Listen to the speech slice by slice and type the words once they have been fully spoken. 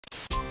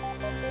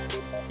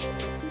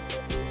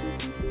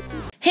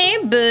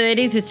Hey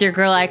buddies, it's your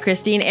girl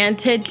AyChristene, and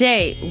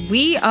today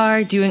we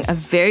are doing a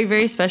very,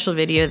 very special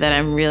video that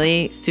I'm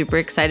really super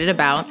excited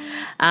about.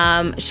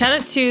 Shout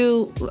out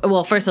to,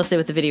 well, first I'll say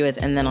what the video is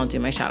and then I'll do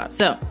my shout out.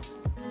 So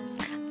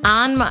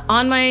on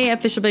my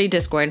official buddy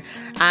Discord,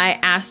 I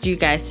asked you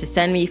guys to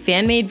send me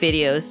fan-made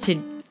videos to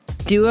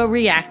do a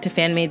react to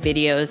fan-made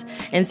videos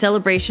in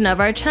celebration of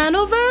our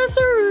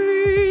Channeliversary.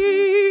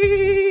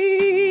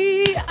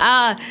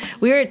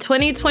 We're at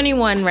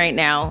 2021 right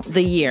now,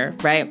 the year,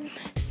 right?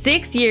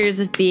 6 years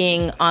of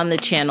being on the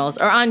channels,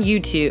 or on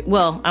YouTube.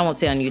 Well, I won't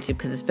say on YouTube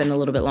because it's been a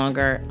little bit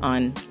longer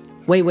on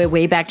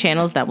way back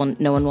channels that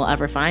no one will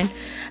ever find.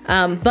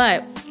 Or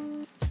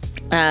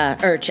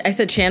I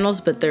said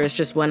channels, but there's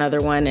just one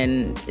other one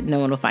and no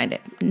one will find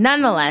it.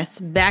 Nonetheless,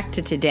 back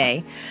to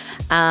today.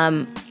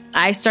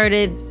 I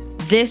started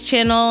this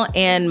channel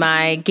and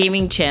my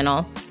gaming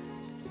channel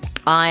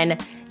on,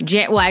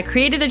 I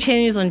created the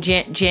channels on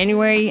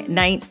January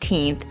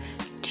 19th,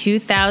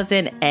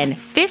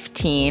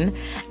 2015,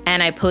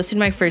 and I posted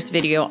my first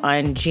video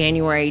on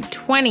January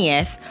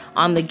 20th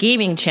on the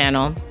gaming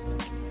channel.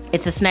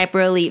 It's a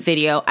Sniper Elite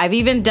video. I've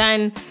even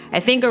done,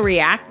 I think, a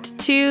react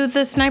to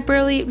the Sniper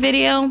Elite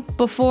video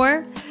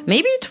before.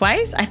 Maybe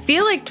twice. I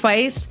feel like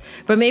twice,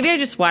 but maybe I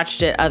just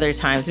watched it other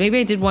times. Maybe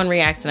I did one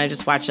react and I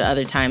just watched it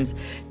other times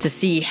to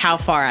see how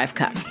far I've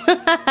come.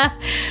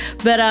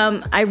 But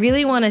I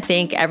really want to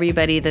thank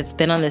everybody that's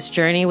been on this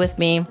journey with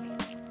me.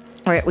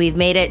 All right, we've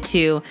made it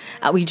to,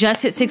 we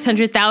just hit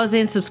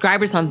 600,000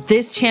 subscribers on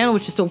this channel,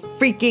 which is so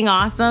freaking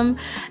awesome.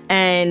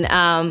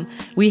 And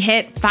we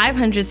hit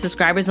 500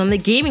 subscribers on the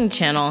gaming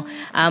channel,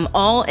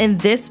 all in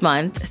this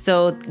month.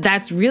 So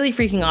that's really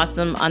freaking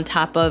awesome on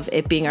top of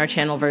it being our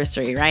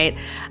Channeliversary, right?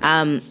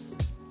 I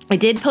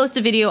did post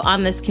a video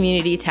on this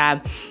community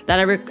tab that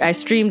I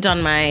streamed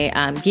on my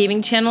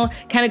gaming channel,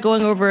 kind of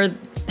going over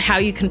how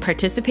you can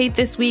participate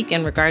this week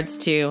in regards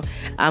to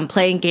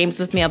playing games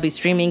with me. I'll be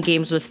streaming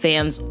games with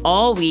fans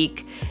all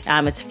week.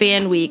 It's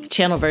fan week,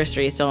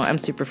 Channeliversary, so I'm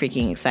super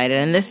freaking excited.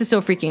 And this is so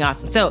freaking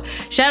awesome. So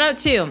shout out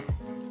to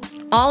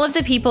all of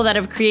the people that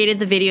have created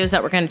the videos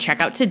that we're going to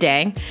check out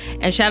today.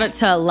 And shout out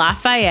to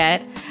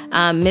Lafayette,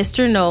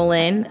 Mr.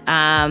 Nolan.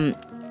 Hold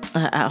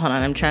on,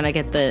 I'm trying to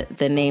get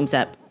the names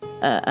up.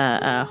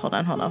 Hold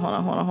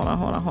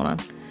on.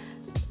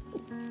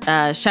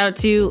 Shout out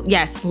to,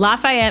 yes,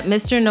 Lafayette,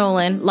 Mr.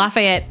 Nolan,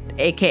 Lafayette,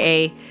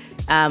 aka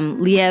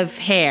Liev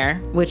Hair,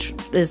 which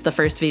is the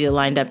first video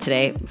lined up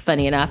today,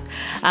 funny enough.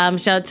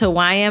 Shout out to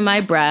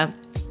YMI Bruh,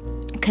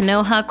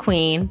 Kanoha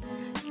Queen,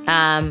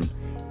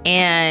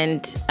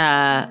 and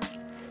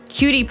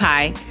Cutie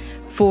Pie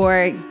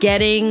for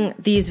getting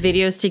these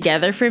videos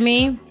together for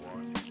me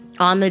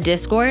on the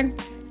Discord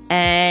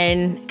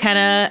and kind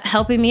of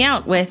helping me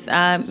out with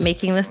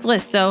making this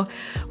list. So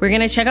we're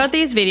gonna check out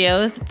these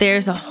videos.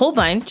 There's a whole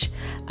bunch.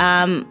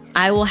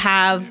 I will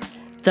have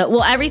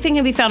everything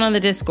can be found on the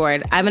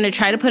Discord. I'm gonna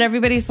try to put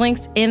everybody's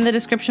links in the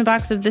description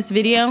box of this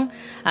video,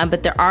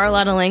 but there are a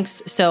lot of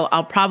links, so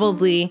I'll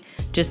probably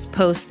just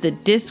post the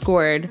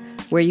Discord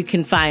where you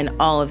can find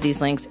all of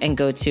these links and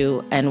go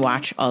to and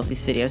watch all of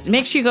these videos.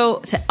 Make sure you go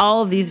to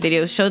all of these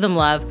videos, show them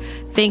love.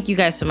 Thank you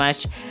guys so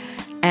much,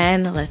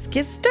 and let's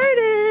get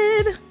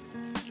started.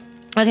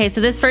 Okay,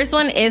 so this first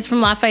one is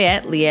from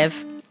Lafayette, Liev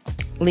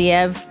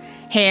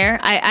Hair.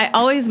 I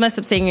always mess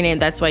up saying your name.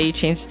 That's why you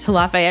changed it to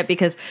Lafayette,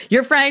 because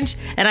you're French,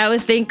 and I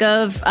always think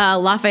of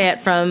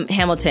Lafayette from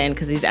Hamilton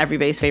because he's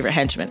everybody's favorite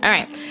henchman. All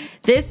right,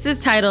 this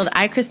is titled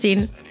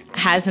 "AyChristene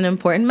has an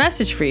important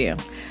message for you,"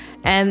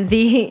 and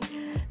the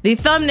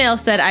thumbnail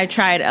said "I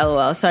tried,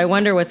 LOL." So I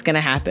wonder what's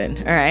gonna happen.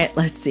 All right,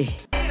 let's see.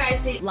 I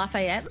say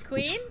Lafayette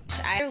Queen.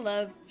 I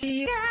love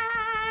you guys.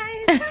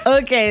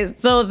 Okay,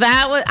 so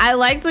I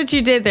liked what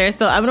you did there,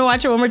 so I'm gonna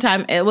watch it one more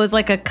time. It was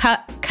like a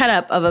cut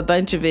up of a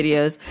bunch of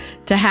videos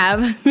to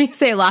have me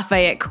say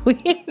Lafayette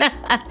Queen.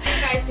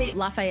 I say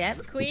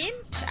Lafayette Queen.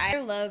 I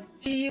love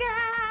you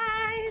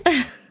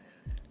guys.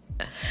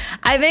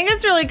 I think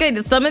it's really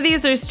good. Some of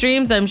these are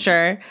streams, I'm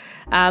sure,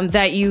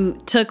 that you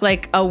took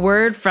like a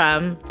word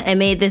from and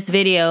made this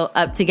video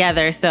up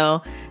together.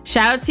 So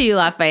shout out to you,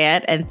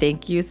 Lafayette, and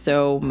thank you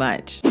so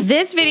much.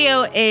 This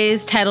video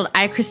is titled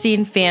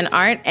AyChristene Fan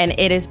Art, and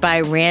it is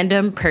by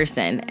Random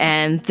Person.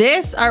 And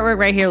this artwork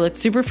right here looks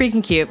super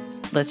freaking cute.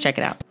 Let's check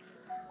it out.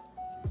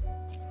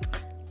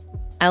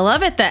 I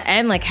love at the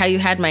end, like how you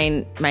had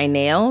my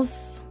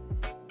nails.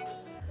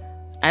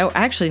 I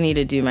actually need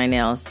to do my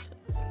nails.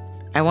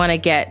 I want to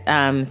get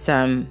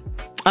some,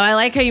 oh, I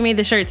like how you made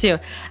the shirt too.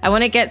 I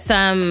want to get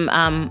some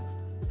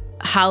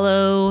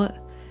hollow,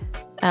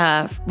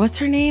 what's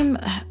her name?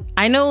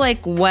 I know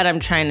like what I'm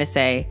trying to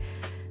say.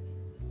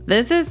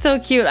 This is so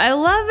cute. I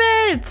love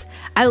it.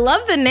 I love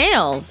the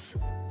nails.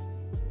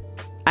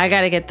 I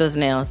gotta get those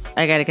nails.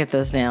 I gotta get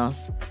those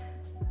nails.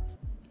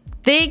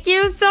 Thank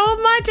you so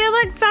much. It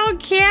looks so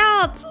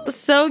cute.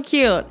 So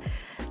cute.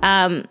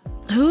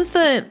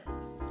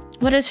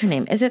 What is her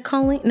name? Is it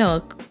Colleen?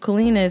 No,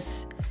 Colleen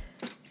is,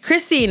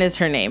 Christine is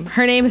her name.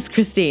 Her name is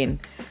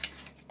Christine.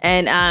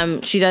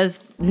 and she does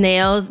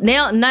Nailogical.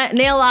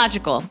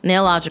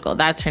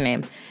 That's her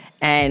name.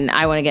 And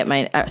I want to get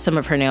my some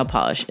of her nail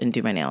polish and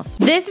do my nails.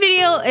 This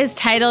video is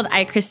titled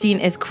AyChristene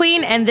is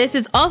Queen, and this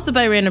is also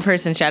by Random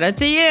Person. Shout out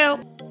to you.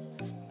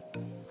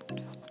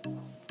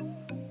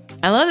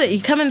 I love that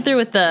you coming through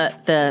with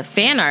the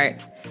fan art.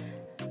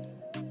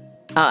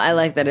 Oh, I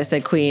like that it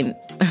said Queen.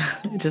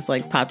 It just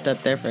like popped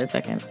up there for a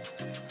second.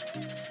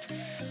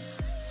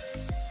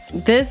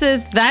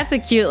 That's a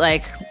cute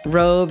like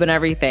robe and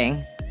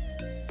everything.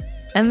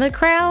 And the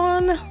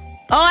crown. Oh,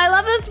 I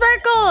love the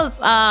sparkles.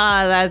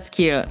 Ah, that's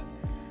cute.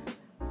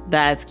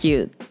 That's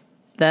cute.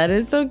 That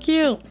is so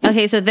cute.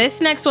 Okay, so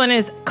this next one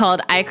is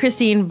called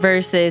AyChristene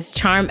versus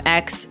Charm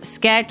X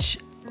Sketch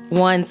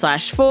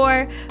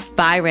 1/4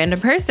 by Random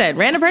Person.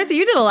 Random Person,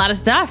 you did a lot of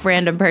stuff,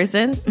 Random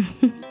Person.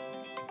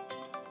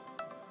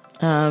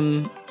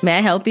 May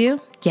I help you?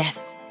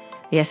 Yes.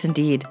 Yes,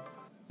 indeed.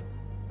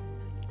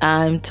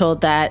 I'm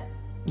told that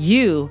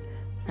you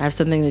have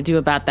something to do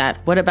about that.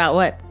 What about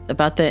what?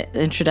 About the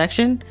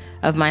introduction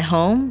of my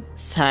home?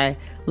 Sorry.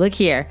 Look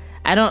here.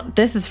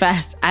 This is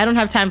fast. I don't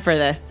have time for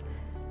this.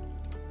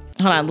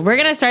 Hold on. We're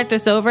going to start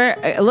this over.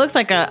 It looks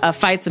like a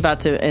fight's about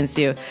to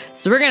ensue.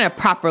 So we're going to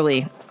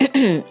properly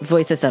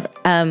voice this over.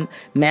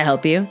 May I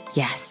help you?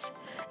 Yes.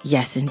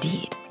 Yes,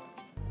 indeed.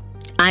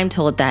 I'm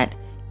told that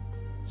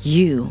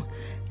you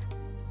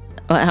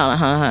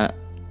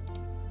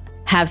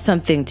have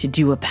something to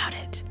do about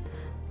it.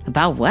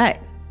 About what?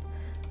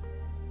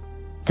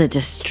 The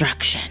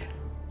destruction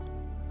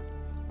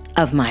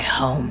of my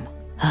home.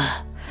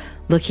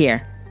 Look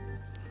here.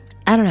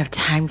 I don't have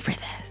time for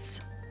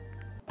this.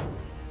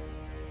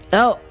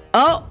 Oh,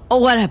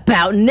 what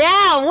about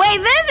now? Wait,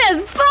 this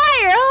is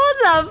fire.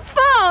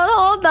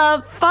 Hold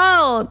the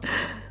phone.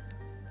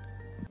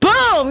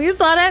 Boom, you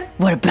saw that?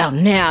 What about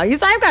now? You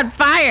saw I've got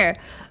fire.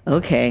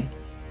 Okay.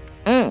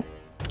 Oh,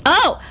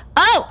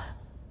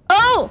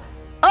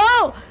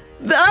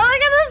 look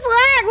at the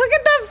swag. Look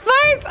at the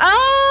fights.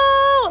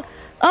 Oh,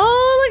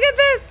 look at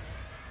this.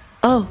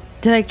 Oh,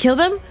 did I kill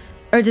them?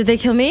 Or did they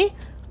kill me?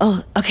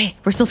 Oh, okay.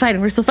 We're still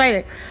fighting.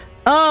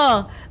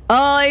 Oh,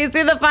 you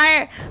see the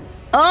fire?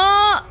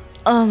 Oh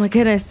my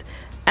goodness.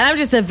 And I'm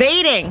just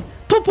evading.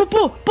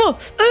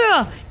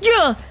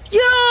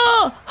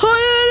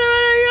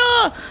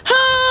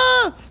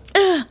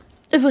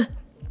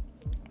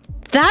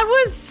 That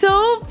was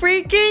so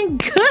freaking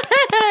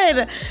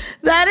good.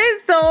 That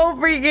is so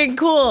freaking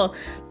cool.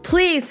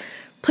 Please.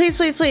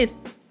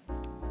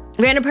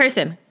 Random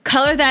Person,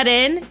 color that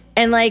in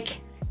and like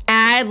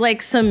add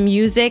like some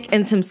music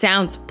and some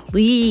sounds,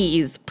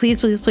 please,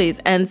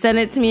 and send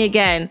it to me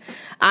again.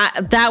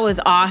 That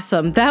was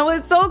awesome. That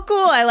was so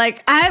cool.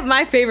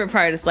 My favorite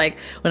part is like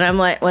when I'm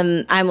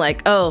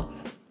like, oh,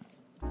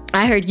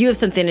 I heard you have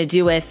something to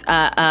do with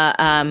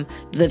the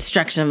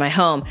destruction of my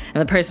home.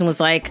 And the person was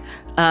like,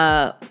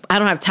 I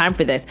don't have time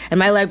for this. And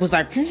my leg was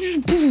like,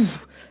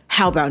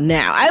 how about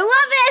now? I love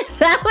it.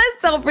 That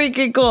was so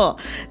freaking cool.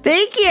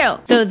 Thank you.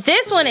 So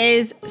this one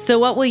is, so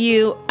what will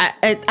you,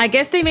 I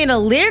guess they made a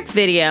lyric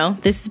video.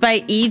 This is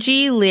by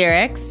EG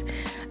Lyrics.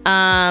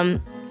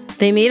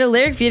 They made a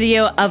lyric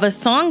video of a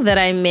song that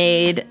I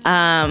made.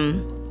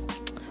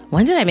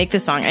 When did I make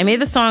this song? I made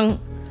the song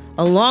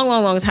a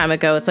long time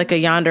ago. It's like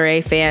a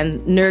Yandere fan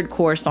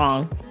nerdcore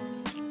song.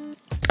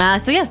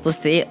 So yes,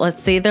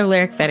 let's see their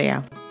lyric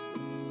video.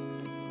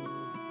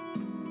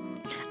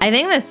 I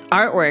think this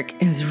artwork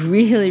is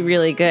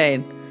really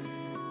good.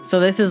 So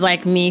this is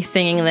like me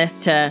singing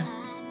this to,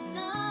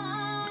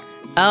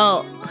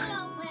 oh,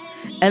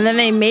 and then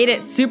they made it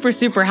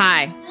super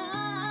high.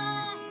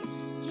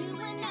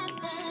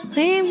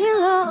 Leave me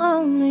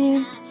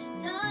lonely.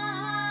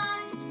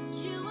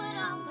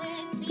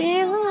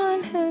 Be the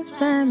one who's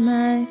by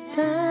my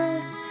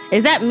side.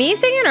 Is that me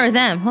singing or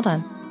them? Hold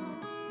on.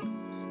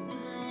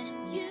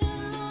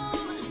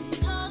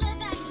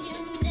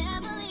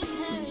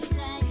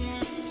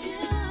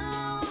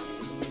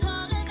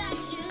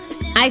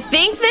 I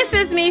think this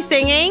is me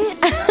singing.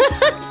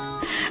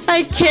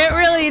 I can't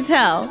really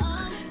tell.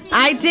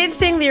 I did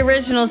sing the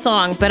original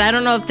song, but I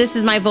don't know if this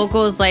is my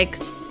vocals like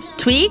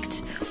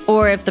tweaked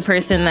or if the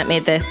person that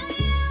made this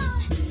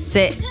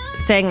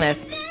sang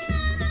this.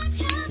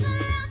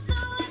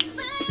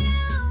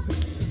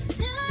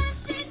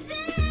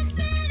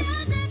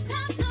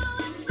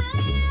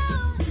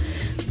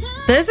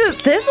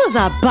 This was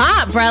a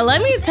bop, bro.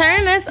 Let me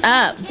turn this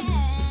up.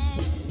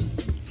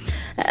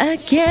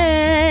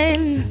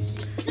 Again.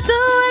 So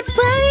what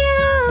for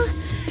you?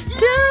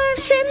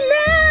 Don't you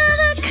know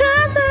that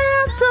comes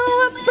around? So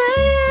what for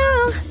you?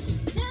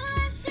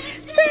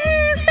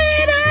 6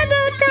 feet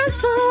underground.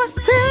 So what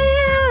for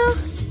you?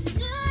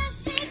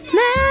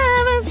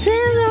 Never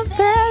see your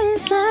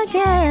face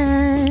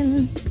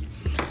again.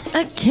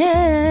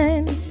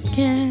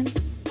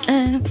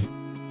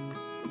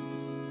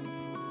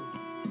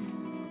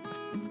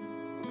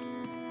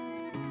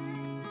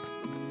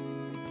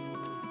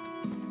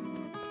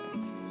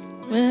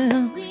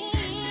 Well,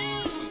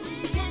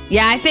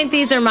 yeah, I think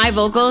these are my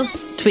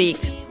vocals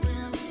tweaked.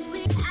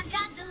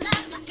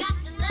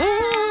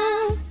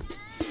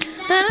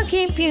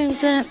 keep you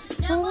set.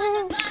 No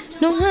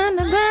one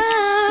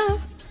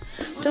above.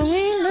 Don't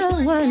need no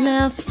one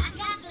else.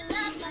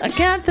 I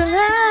got the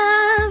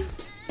love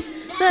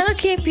that'll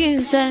keep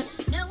you set.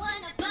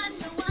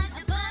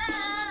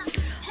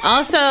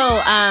 Also,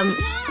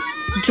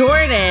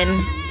 Jordan,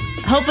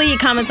 hopefully he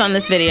comments on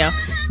this video.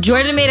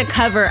 Jordan made a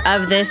cover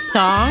of this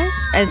song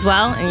as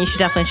well, and you should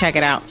definitely check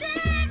it out.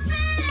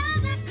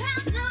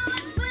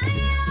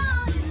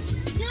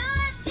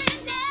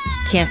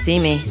 Can't see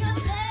me.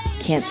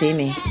 Can't see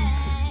me.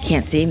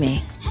 Can't see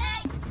me.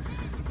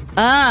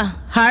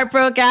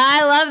 Heartbroken.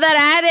 I love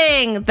that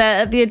adding.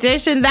 The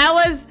addition. That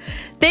was...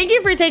 Thank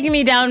you for taking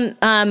me down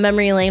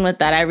memory lane with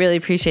that. I really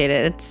appreciate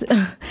it. It's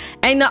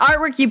and the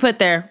artwork you put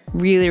there,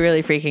 really,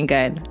 really freaking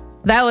good.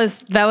 That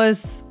was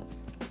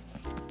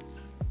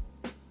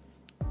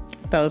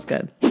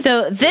good.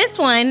 So this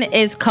one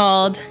is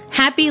called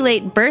Happy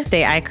Late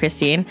Birthday,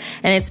 AyChristene,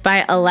 and it's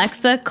by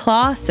Alexa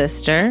Claw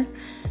Sister.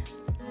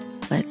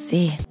 Let's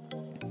see.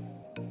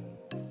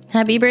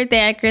 Happy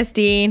birthday,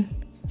 AyChristene.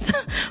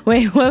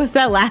 Wait, what was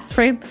that last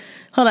frame?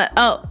 Hold on.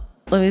 Oh,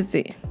 let me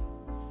see.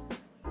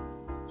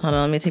 Hold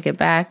on, let me take it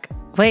back.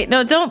 Wait,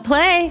 no, don't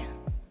play.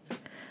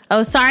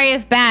 Oh, sorry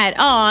if bad.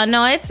 Oh,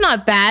 no, it's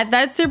not bad.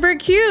 That's super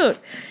cute.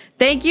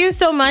 Thank you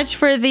so much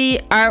for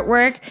the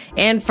artwork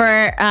and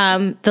for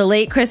the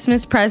late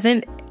Christmas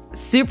present.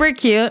 Super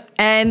cute.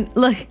 And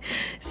look,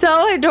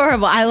 so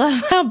adorable. I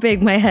love how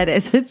big my head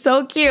is. It's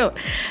so cute.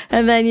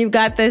 And then you've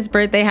got this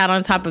birthday hat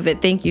on top of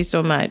it. Thank you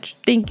so much.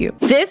 Thank you.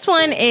 This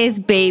one is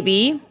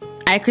Baby,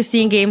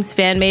 AyChristene Games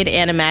fan-made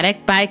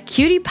animatic by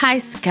Cutie Pie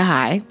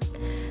Sky.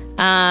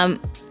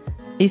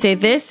 You say,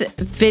 this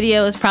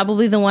video is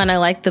probably the one I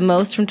like the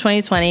most from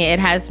 2020. It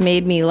has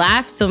made me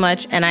laugh so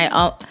much, and I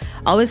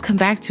always come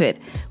back to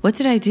it. What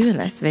did I do in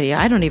this video?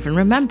 I don't even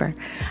remember.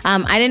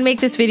 I didn't make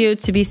this video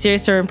to be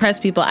serious or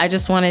impress people. I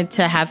just wanted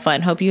to have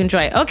fun. Hope you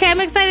enjoy. Okay,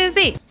 I'm excited to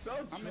see.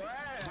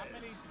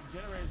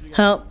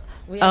 Help.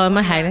 Oh, am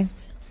I hiding?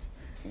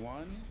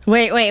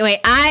 Wait.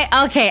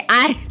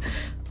 I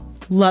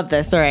love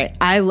this. All right.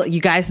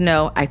 You guys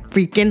know I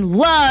freaking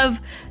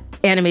love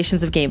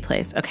animations of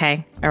gameplays.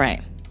 Okay. All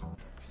right.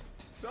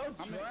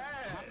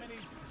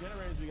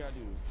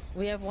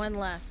 We have one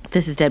left.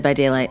 This is Dead by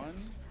Daylight.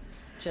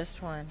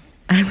 Just one.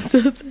 I'm so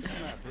sorry.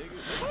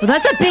 Well,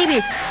 that's a baby.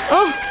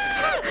 Oh.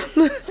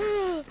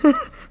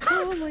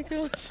 Oh my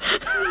gosh.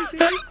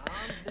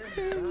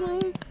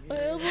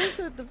 I almost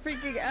said the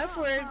freaking F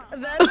word.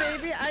 That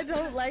baby, I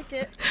don't like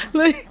it.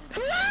 Look at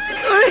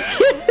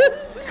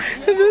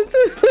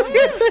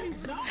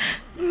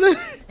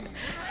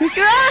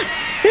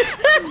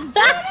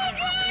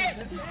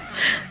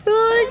oh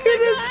my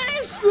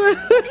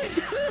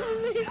goodness.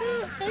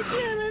 I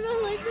can't, I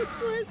don't like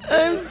this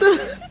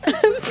one.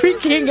 I'm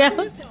freaking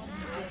out.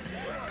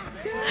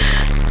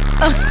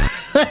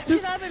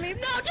 Just, no,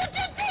 just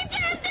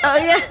oh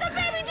yeah. The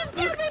baby just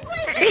killed me,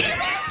 please.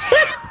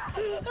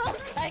 Oh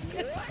my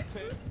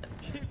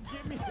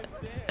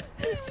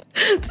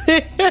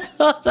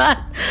God.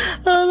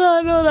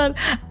 Hold on.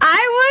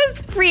 I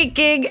was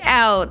freaking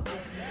out.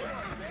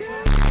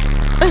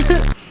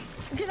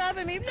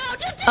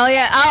 Oh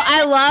yeah. Oh,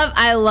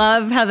 I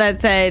love how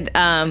that said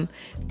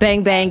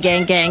bang bang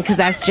gang gang, because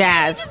that's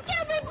jazz.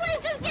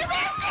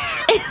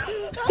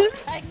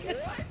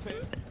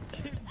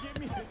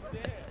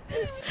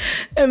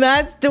 And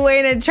that's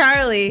Dwayne and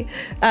Charlie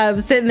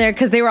sitting there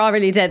because they were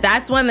already dead.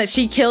 That's one that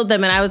she killed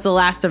them and I was the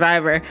last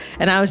survivor.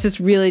 And I was just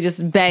really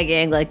just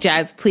begging, like,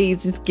 Jazz,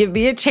 please just give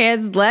me a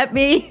chance. Let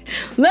me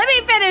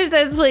finish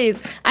this,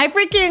 please. I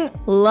freaking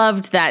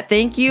loved that.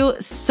 Thank you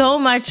so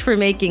much for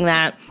making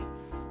that.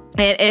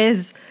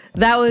 I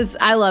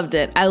loved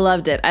it.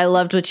 I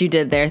loved what you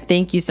did there.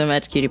 Thank you so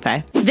much, Cutie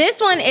Pie.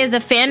 This one is a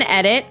fan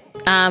edit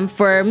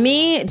for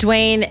me,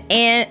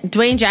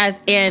 Dwayne, Jazz,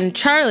 and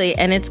Charlie,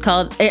 and it's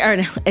called,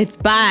 it's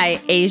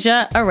by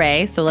Asia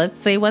Array. So let's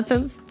see what's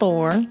in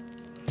store.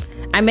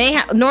 I may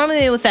have,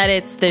 normally with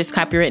edits, there's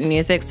copywritten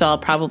music, so I'll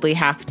probably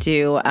have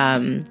to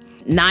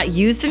not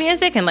use the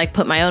music and like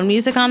put my own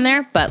music on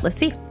there, but let's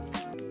see.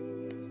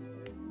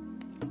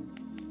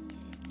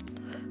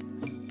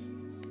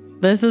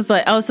 This is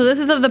like, oh, so this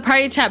is of the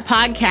Party Chat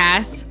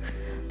podcast.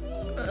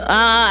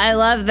 I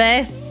love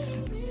this.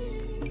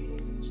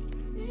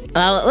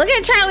 Look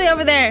at Charlie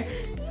over there.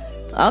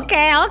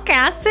 Okay,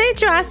 I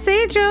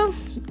see you.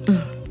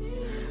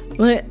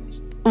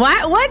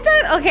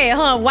 Okay,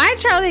 hold on. Why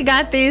Charlie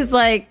got these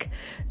like,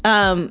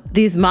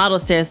 these model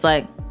stairs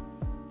like,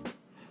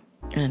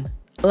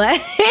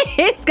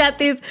 it's got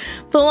these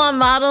full-on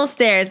model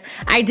stairs.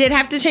 I did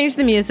have to change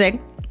the music.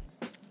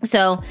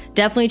 So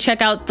definitely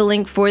check out the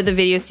link for the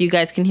video so you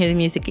guys can hear the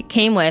music it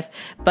came with.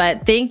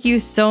 But thank you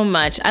so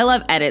much. I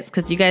love edits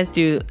because you guys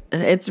do,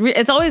 it's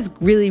always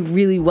really,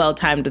 really well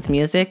timed with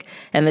music,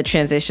 and the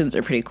transitions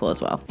are pretty cool as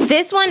well.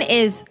 This one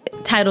is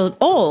titled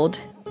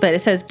Old, but it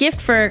says gift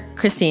for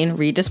Christine,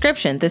 read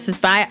description. This is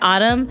by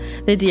Autumn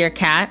the Deer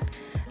Cat.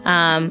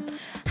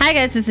 Hi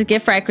guys, this is a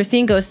gift for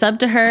AyChristene. Go sub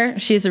to her.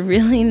 She's a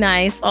really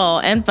nice,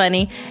 and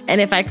funny. And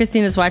if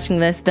AyChristene is watching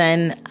this,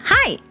 then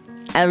hi.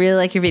 I really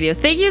like your videos.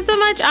 Thank you so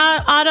much,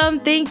 Autumn.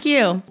 Thank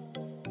you.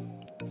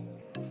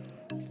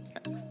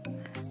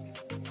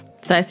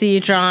 So I see you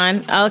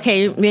drawn.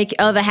 Okay, make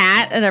the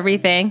hat and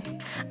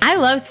everything. I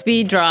love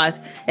speed draws,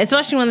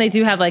 especially when they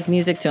do have like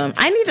music to them.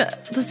 I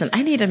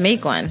need to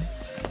make one.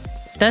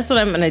 That's what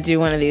I'm gonna do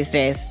one of these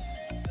days.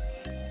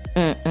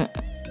 I'm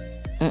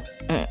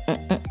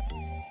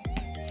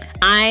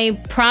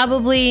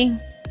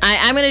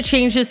gonna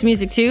change this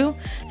music too.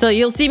 So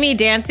you'll see me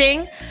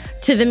dancing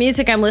to the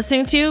music I'm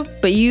listening to,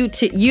 but you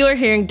are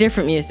hearing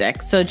different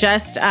music. So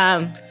just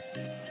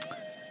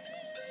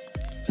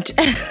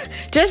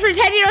just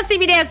pretend you don't see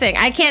me dancing.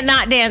 I can't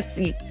not dance.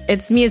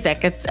 It's music.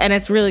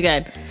 It's really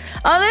good.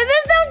 Oh, this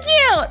is so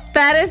cute.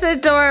 That is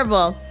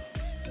adorable.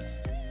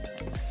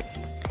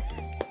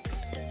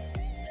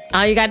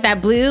 Oh, you got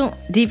that blue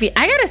DP.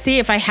 I gotta see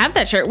if I have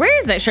that shirt. Where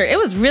is that shirt? It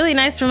was really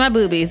nice for my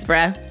boobies,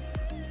 bruh.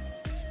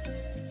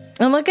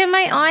 And look at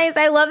my eyes.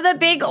 I love the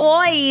big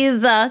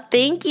eyes.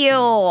 Thank you.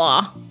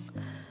 Oh,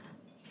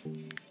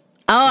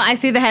 I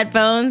see the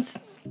headphones.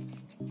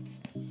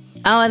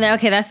 Oh, and then,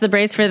 okay, that's the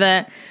brace for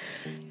the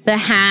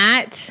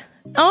hat.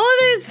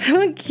 Oh, they're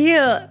so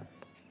cute.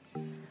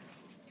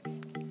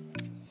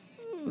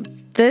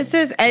 This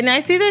is, and I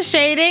see the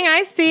shading.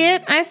 I see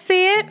it. I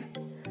see it.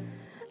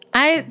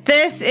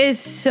 This is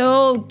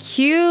so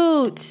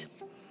cute.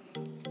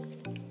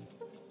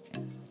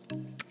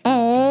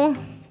 Oh,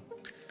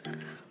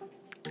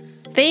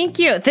 thank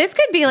you. This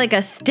could be like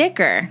a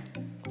sticker.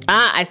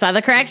 Ah, I saw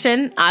the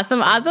correction.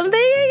 Awesome, awesome.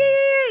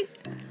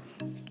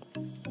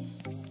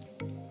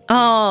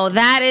 Oh,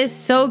 that is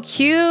so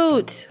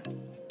cute.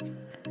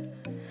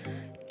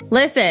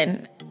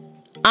 Listen,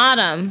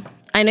 Autumn,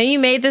 I know you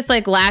made this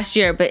like last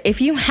year, but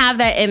if you have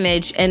that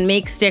image and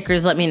make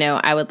stickers, let me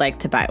know. I would like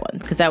to buy one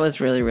because that was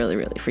really, really,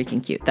 really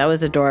freaking cute. That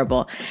was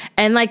adorable.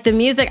 And like the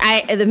music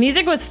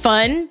was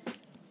fun.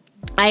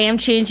 I am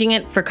changing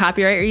it for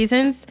copyright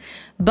reasons,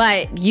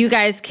 but you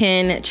guys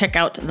can check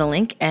out the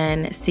link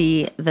and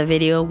see the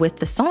video with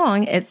the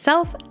song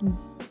itself.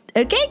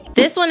 Okay.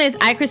 This one is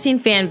AyChristene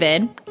fan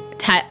vid,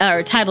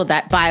 titled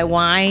that by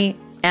Why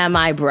Am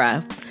I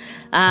Bruh?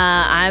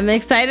 I'm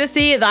excited to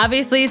see it.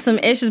 Obviously, some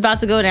ish is about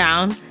to go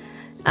down.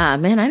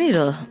 Man, I need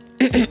to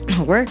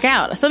work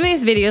out. Some of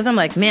these videos, I'm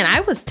like, man,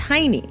 I was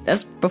tiny.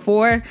 That's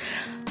before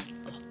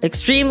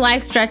extreme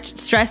life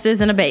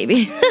stresses and a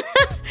baby.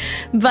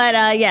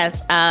 But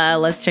yes,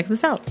 let's check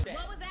this out. What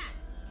was that?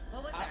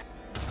 What was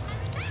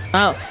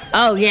that?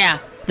 Oh yeah.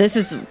 This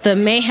is the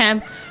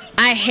mayhem.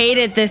 I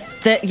hated this.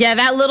 Yeah,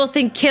 that little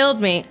thing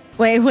killed me.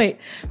 Wait.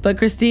 But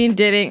Christine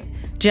didn't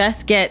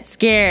just get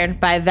scared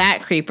by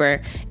that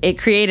creeper. It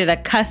created a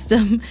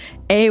custom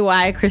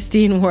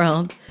AyChristene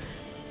world.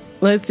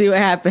 Let's see what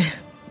happened.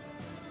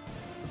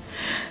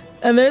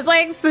 And there's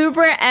like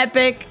super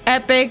epic.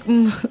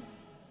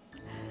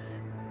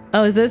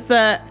 Oh, is this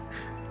the?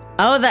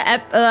 Oh,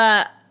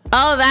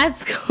 oh,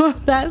 that's cool.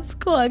 That's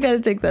cool. I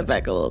gotta take that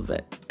back a little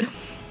bit.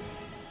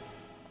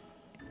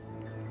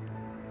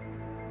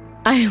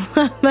 I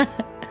love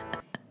that.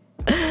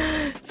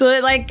 So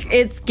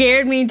it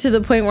scared me to the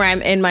point where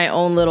I'm in my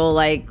own little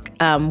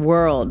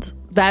world.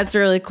 That's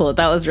really cool.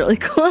 That was really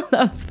cool.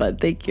 That was fun.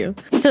 Thank you.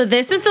 So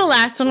this is the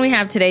last one we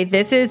have today.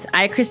 This is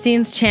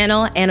AyChristene's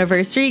channel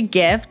anniversary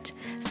gift,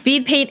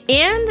 speed paint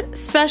and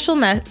special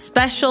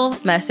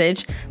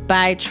message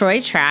by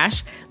Troy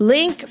Trash.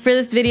 Link for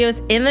this video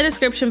is in the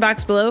description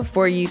box below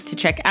for you to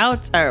check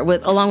out, or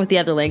along with the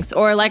other links.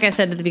 Or like I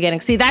said at the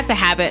beginning, see, that's a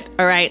habit.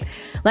 All right.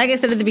 Like I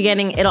said at the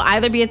beginning, it'll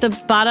either be at the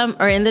bottom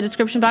or in the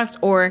description box,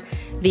 or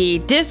the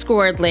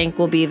Discord link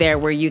will be there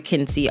where you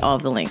can see all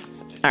of the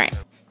links. All right.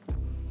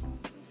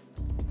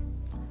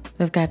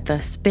 We've got the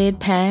speed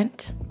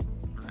paint.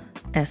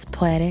 Es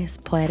puede.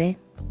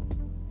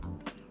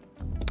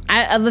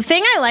 The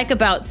thing I like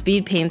about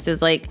speed paints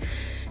is like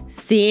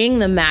seeing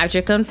the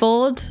magic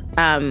unfold.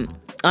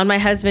 On my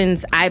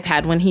husband's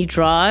iPad, when he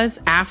draws,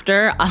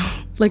 after,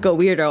 like a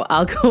weirdo,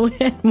 I'll go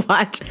and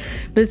watch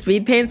the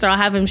speed paints, or I'll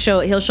have him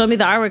he'll show me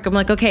the artwork. I'm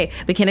like, okay,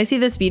 but can I see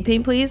the speed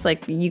paint, please?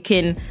 Like, you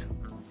can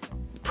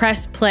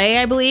press play,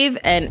 I believe,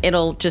 and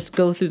it'll just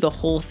go through the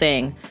whole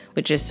thing,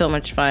 which is so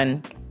much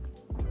fun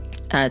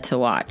to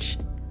watch.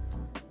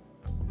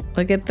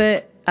 Look at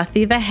I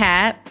see the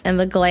hat and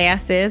the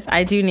glasses.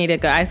 I do need to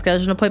go. I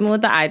scheduled an appointment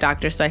with the eye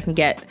doctor so I can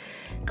get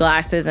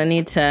glasses.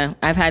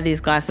 I've had these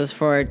glasses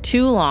for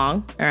too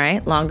long. All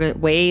right.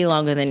 Way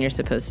longer than you're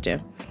supposed to.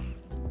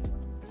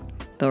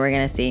 But we're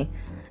going to see.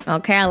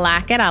 Okay. I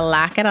like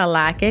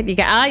it.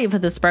 You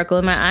put the sparkle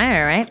in my eye.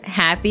 All right.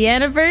 Happy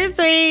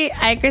anniversary,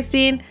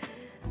 AyChristene.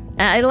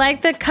 I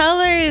like the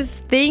colors.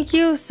 Thank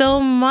you so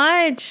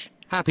much.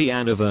 Happy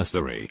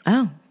anniversary.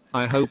 Oh.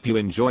 I hope you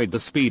enjoyed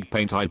the speed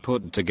paint I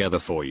put together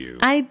for you.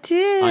 I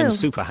did. I'm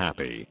super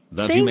happy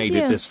that you made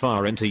it this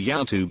far into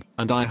YouTube,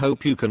 and I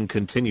hope you can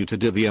continue to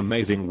do the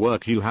amazing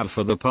work you have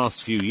for the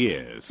past few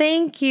years.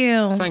 Thank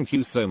you. Thank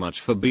you so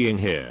much for being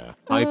here.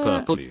 I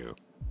purple you.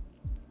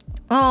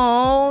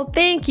 Oh,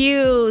 thank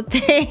you.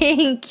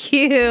 Thank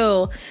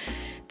you.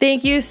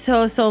 Thank you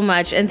so, so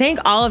much. And thank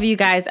all of you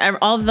guys,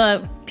 all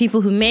the people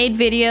who made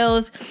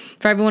videos,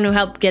 for everyone who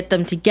helped get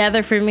them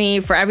together for me,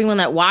 for everyone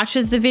that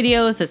watches the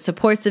videos, that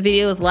supports the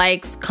videos,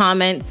 likes,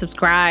 comments,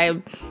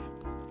 subscribe.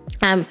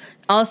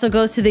 Also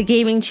goes to the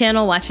gaming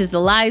channel, watches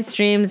the live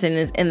streams, and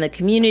is in the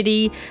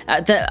community.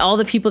 All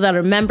the people that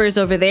are members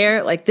over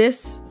there, like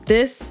this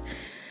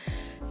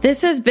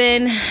has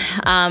been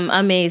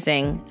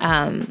amazing.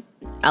 A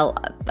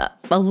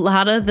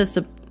lot of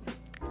the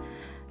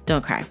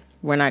don't cry.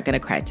 We're not gonna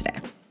cry today.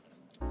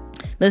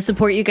 The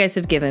support you guys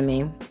have given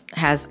me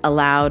has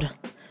allowed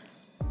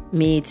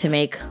me to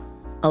make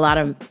a lot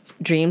of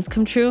dreams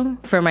come true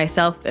for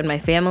myself and my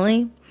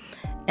family.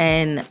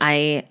 And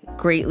I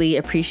greatly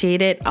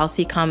appreciate it. I'll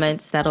see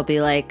comments that'll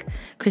be like,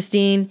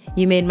 Christine,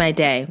 you made my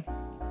day.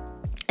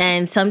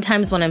 And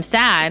sometimes when I'm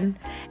sad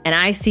and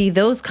I see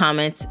those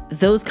comments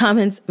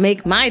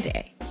make my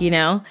day, you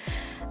know?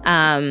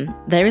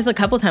 There was a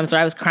couple times where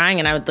I was crying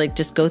and I would like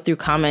just go through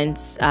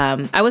comments.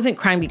 I wasn't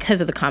crying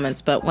because of the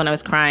comments, but when I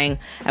was crying,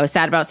 I was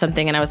sad about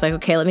something and I was like,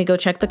 okay, let me go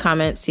check the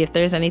comments, see if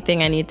there's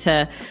anything I need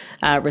to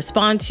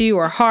respond to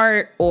or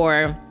heart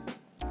or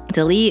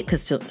delete,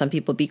 because some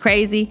people be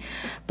crazy.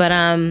 But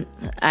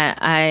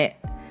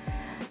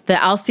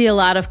I'll see a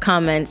lot of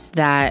comments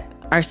that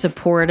are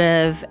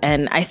supportive,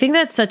 and I think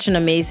that's such an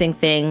amazing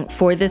thing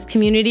for this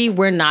community.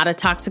 We're not a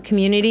toxic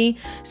community,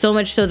 so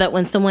much so that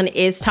when someone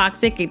is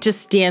toxic, it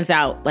just stands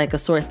out like a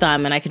sore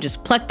thumb, and I can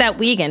just pluck that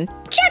wig and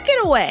chuck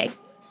it away,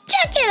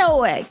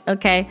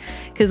 okay?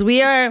 Because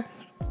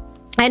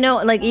I know,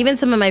 like, even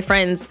some of my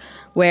friends,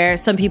 where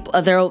some people,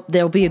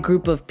 there'll be a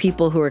group of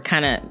people who are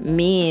kind of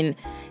mean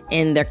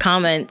in their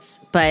comments,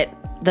 but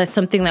that's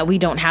something that we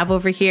don't have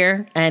over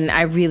here. And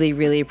I really,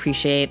 really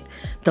appreciate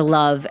the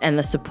love and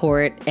the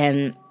support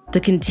and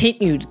the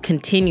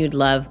continued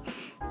love,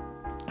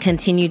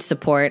 continued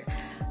support,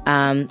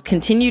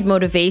 continued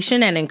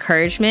motivation and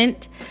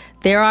encouragement.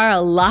 There are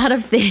a lot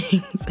of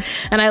things,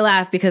 and I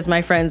laugh because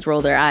my friends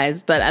roll their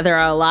eyes, but there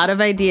are a lot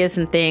of ideas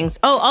and things.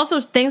 Oh,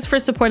 also thanks for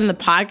supporting the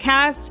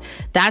podcast.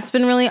 That's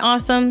been really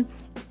awesome.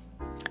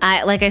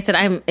 Like I said,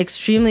 I'm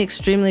extremely,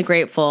 extremely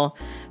grateful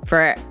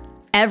for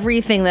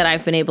everything that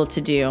I've been able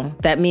to do,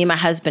 that me and my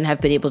husband have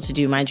been able to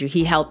do. Mind you,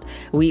 he helped.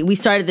 We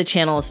started the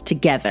channels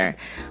together.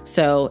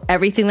 So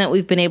everything that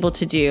we've been able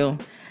to do,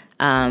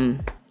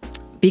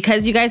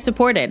 because you guys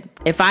supported.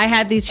 If I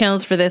had these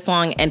channels for this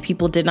long and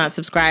people did not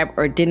subscribe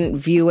or didn't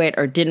view it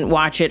or didn't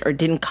watch it or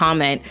didn't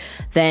comment,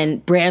 then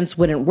brands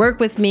wouldn't work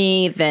with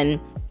me.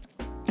 Then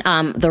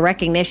the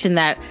recognition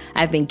that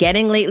I've been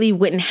getting lately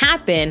wouldn't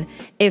happen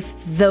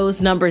if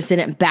those numbers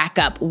didn't back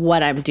up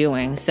what I'm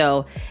doing.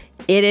 So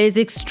it is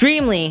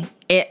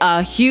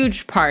a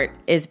huge part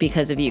is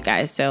because of you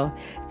guys. So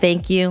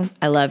thank you.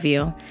 I love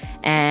you.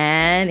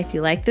 And if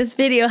you like this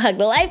video, hug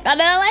the like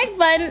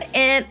button,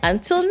 and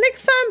until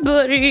next time,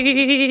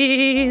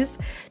 buddies.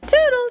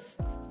 Toodles.